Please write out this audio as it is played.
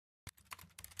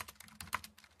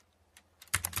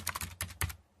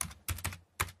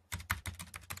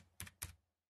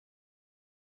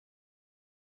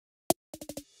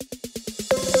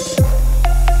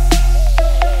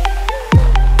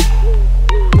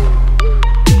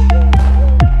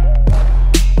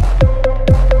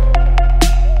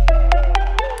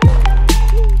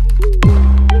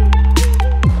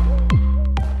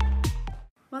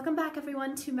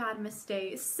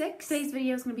6. Today's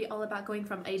video is going to be all about going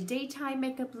from a daytime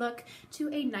makeup look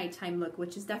to a nighttime look,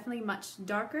 which is definitely much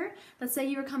darker. Let's say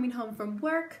you were coming home from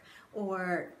work,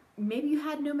 or maybe you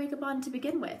had no makeup on to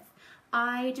begin with.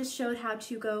 I just showed how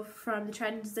to go from the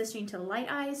transitioning to light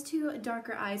eyes to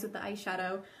darker eyes with the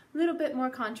eyeshadow, a little bit more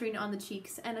contouring on the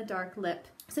cheeks, and a dark lip.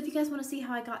 So if you guys want to see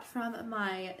how I got from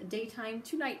my daytime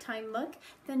to nighttime look,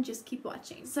 then just keep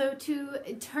watching. So to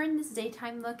turn this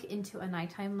daytime look into a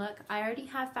nighttime look, I already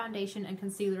have foundation and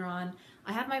concealer on.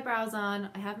 I have my brows on,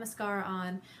 I have mascara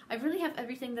on. I really have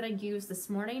everything that I used this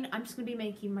morning. I'm just going to be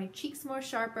making my cheeks more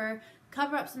sharper,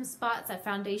 cover up some spots that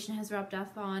foundation has rubbed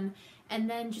off on, and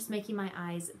then just making my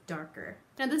eyes darker.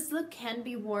 Now this look can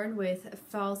be worn with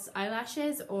false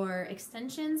eyelashes or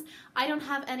extensions. I don't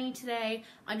have any today.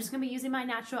 I'm just going to be using my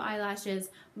natural eyelashes,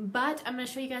 but I'm going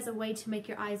to show you guys a way to make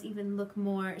your eyes even look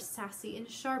more sassy and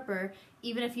sharper,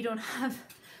 even if you don't have,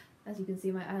 as you can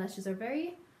see, my eyelashes are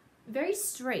very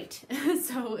straight.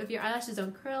 So if your eyelashes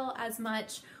don't curl as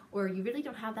much, or you really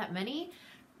don't have that many,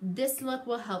 this look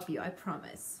will help you, I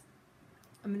promise.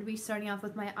 I'm going to be starting off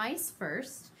with my eyes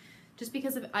first, just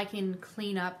because if I can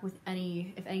clean up with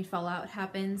if any fallout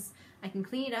happens, I can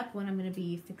clean it up when I'm going to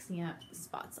be fixing up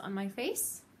spots on my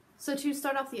face. So to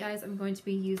start off the eyes, I'm going to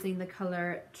be using the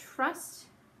color Trust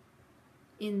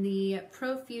in the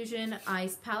Profusion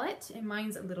Eyes palette, and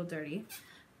mine's a little dirty.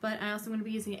 But I also going to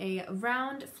be using a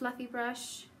round fluffy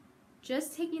brush,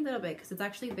 just taking a little bit because it's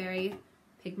actually very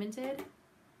pigmented,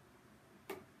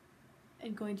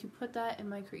 and going to put that in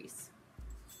my crease.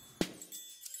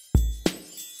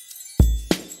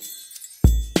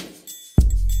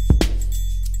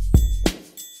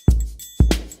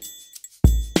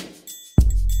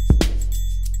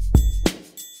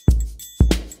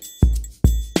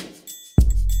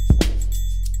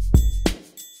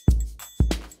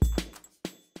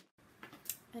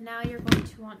 And now you're going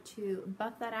to want to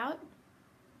buff that out.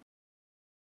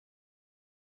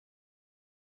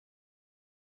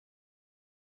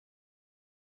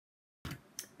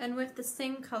 And with the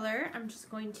same color, I'm just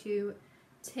going to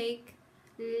take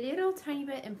a little tiny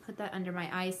bit and put that under my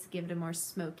eyes to give it a more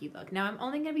smoky look. Now I'm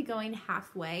only going to be going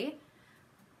halfway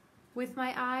with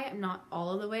my eye. I'm not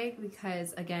all of the way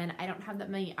because, again, I don't have that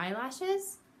many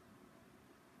eyelashes.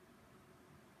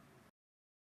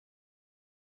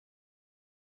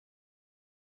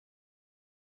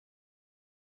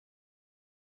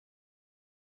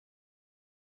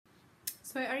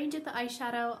 So I already did the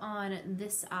eyeshadow on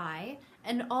this eye,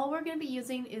 and all we're going to be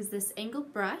using is this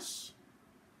angled brush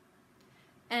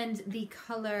and the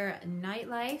color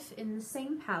Nightlife in the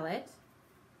same palette.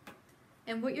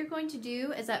 And what you're going to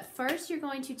do is at first you're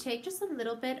going to take just a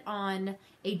little bit on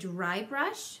a dry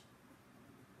brush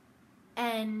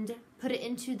and put it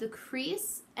into the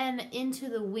crease and into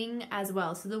the wing as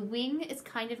well. So the wing is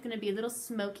kind of going to be a little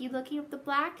smoky looking with the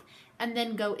black, and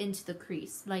then go into the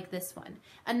crease like this one.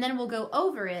 And then we'll go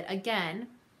over it again,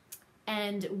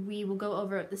 and we will go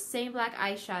over the same black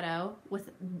eyeshadow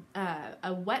with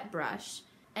a wet brush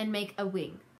and make a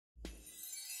wing.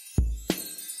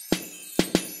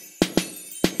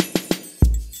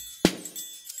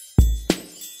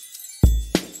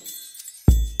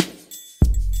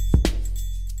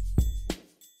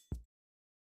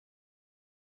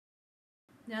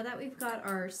 Now that we've got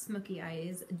our smoky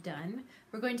eyes done,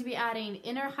 we're going to be adding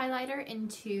inner highlighter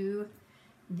into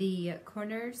the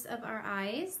corners of our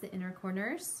eyes, the inner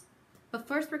corners. But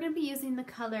first we're going to be using the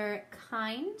color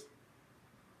Kind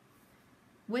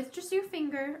with just your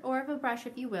finger or of a brush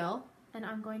if you will, and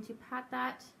I'm going to pat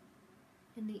that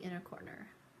in the inner corner.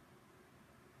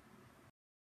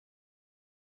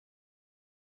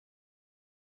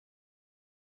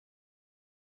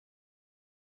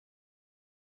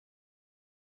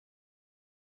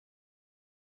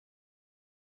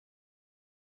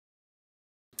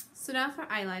 So now for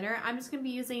eyeliner, I'm just going to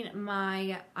be using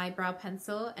my eyebrow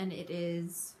pencil, and it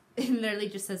literally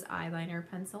just says eyeliner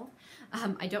pencil.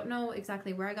 I don't know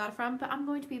exactly where I got it from, but I'm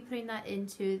going to be putting that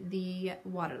into the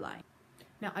waterline.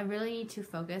 Now I really need to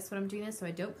focus when I'm doing this so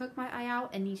I don't poke my eye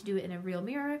out and need to do it in a real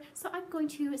mirror. So I'm going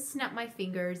to snap my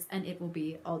fingers and it will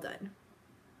be all done.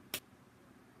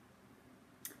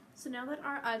 So now that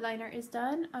our eyeliner is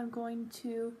done, I'm going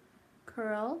to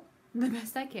curl the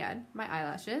best I can my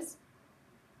eyelashes.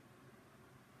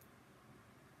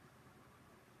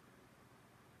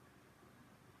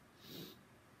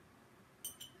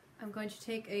 I'm going to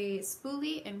take a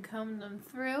spoolie and comb them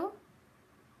through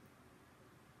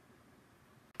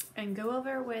and go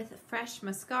over with fresh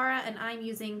mascara, and I'm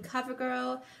using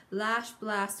Covergirl Lash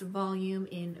Blast Volume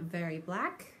in Very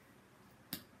Black.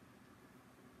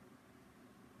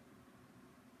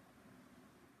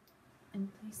 And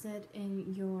place Place it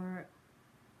in your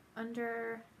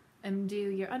under, and do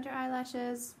your under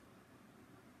eyelashes.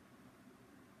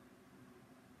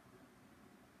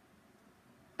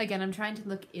 Again, I'm trying to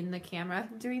look in the camera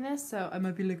doing this, so I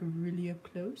might be looking really up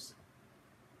close.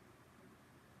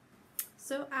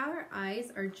 So our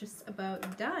eyes are just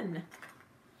about done.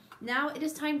 Now it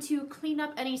is time to clean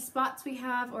up any spots we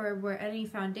have or where any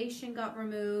foundation got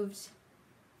removed.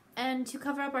 And to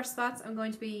cover up our spots, I'm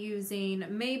going to be using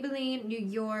Maybelline New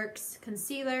York's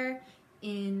concealer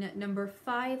in number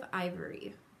 5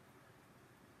 Ivory.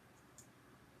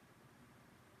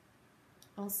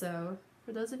 Also,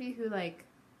 for those of you who like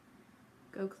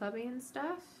go clubbing and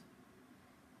stuff,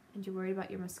 and you're worried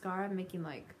about your mascara making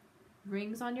like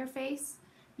rings on your face,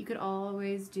 you could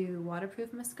always do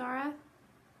waterproof mascara.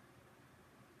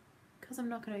 Because I'm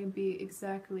not going to be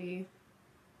exactly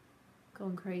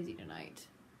going crazy tonight.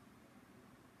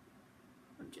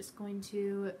 I'm just going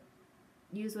to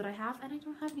use what I have, and I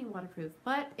don't have any waterproof,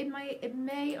 but it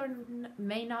may or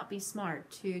may not be smart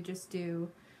to just do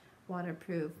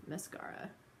waterproof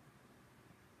mascara.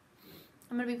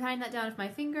 I'm going to be patting that down with my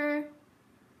finger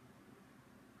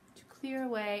to clear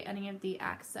away any of the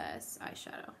excess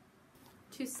eyeshadow.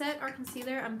 To set our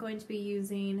concealer, I'm going to be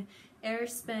using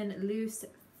Airspun Loose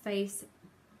Face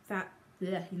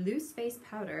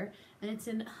Powder, and it's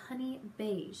in Honey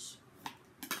Beige.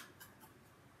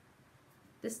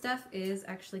 This stuff is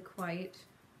actually quite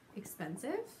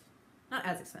expensive. Not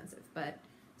as expensive, but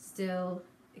still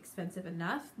expensive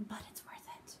enough, but it's worth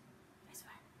it. I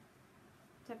swear.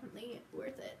 Definitely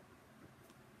worth it.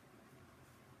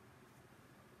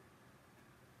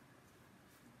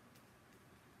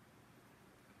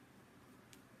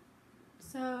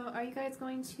 So, are you guys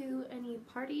going to any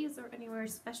parties or anywhere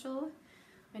special?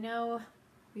 I know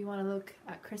we want to look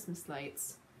at Christmas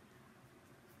lights.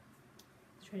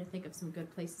 Trying to think of some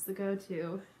good places to go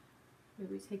to.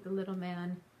 Maybe we take the little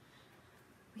man.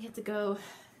 We have to go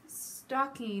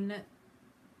stocking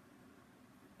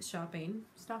shopping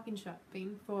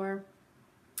for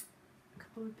a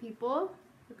couple of people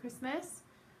for Christmas.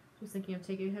 Just thinking of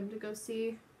taking him to go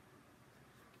see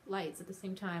lights at the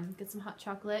same time, get some hot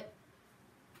chocolate,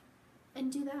 and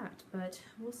do that, but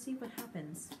we'll see what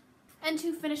happens. And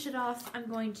to finish it off, I'm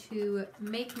going to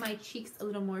make my cheeks a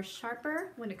little more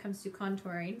sharper when it comes to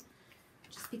contouring,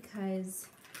 just because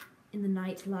in the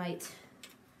night light,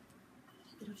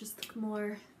 it'll just look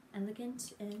more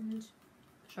elegant and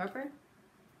sharper.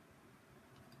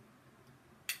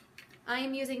 I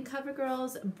am using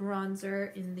Covergirl's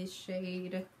bronzer in this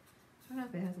shade. I don't know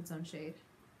if it has its own shade.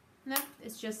 No,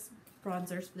 it's just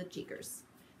bronzers for the cheekers.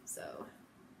 So,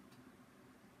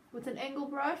 with an angle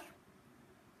brush,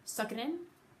 suck it in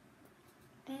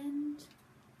and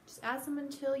just add some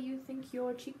until you think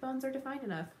your cheekbones are defined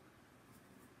enough.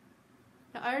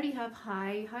 Now, I already have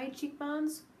high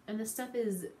cheekbones, and this stuff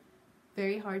is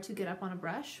very hard to get up on a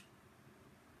brush,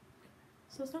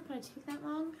 so it's not going to take that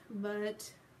long, but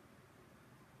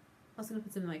I was going to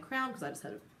put some in my crown because I just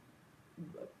had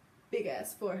a big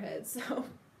ass forehead, so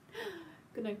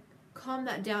I'm going to calm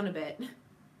that down a bit.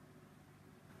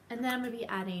 And then I'm going to be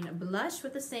adding blush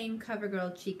with the same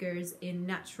Covergirl cheekers in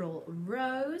Natural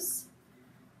Rose.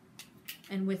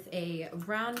 And with a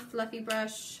round fluffy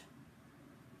brush,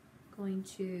 going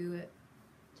to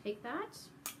take that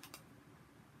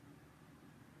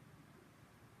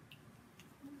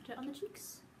and put it on the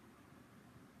cheeks.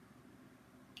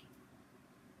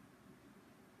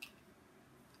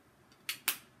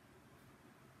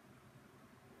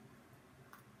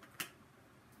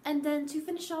 And then to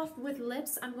finish off with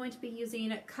lips, I'm going to be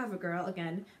using Covergirl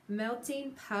again,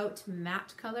 Melting Pout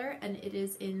Matte color, and it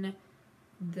is in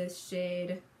the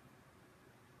shade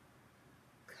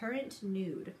Current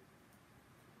Nude.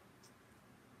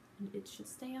 And it should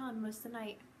stay on most of the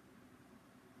night.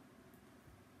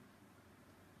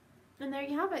 And there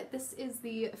you have it. This is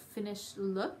the finished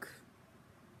look,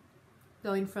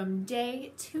 going from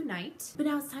day to night. But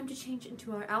now it's time to change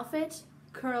into our outfit,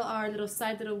 curl our little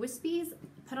wispies,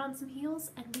 put on some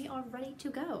heels, and we are ready to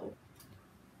go.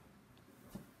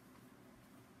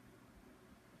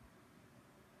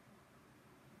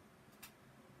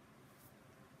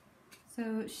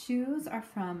 So shoes are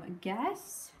from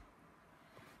Guess.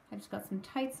 I just got some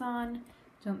tights on.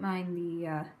 Don't mind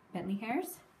the Bentley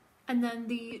hairs. And then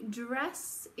the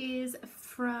dress is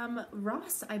from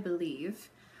Ross, I believe.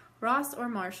 Ross or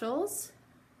Marshalls.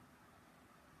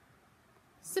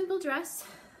 Simple dress.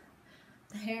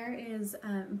 The hair is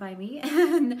by me,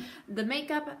 and the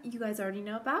makeup you guys already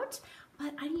know about,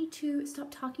 but I need to stop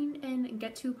talking and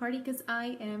get to a party because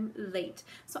I am late.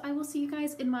 So I will see you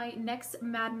guys in my next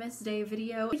Madmas Day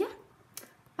video. But yeah,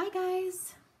 bye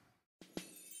guys!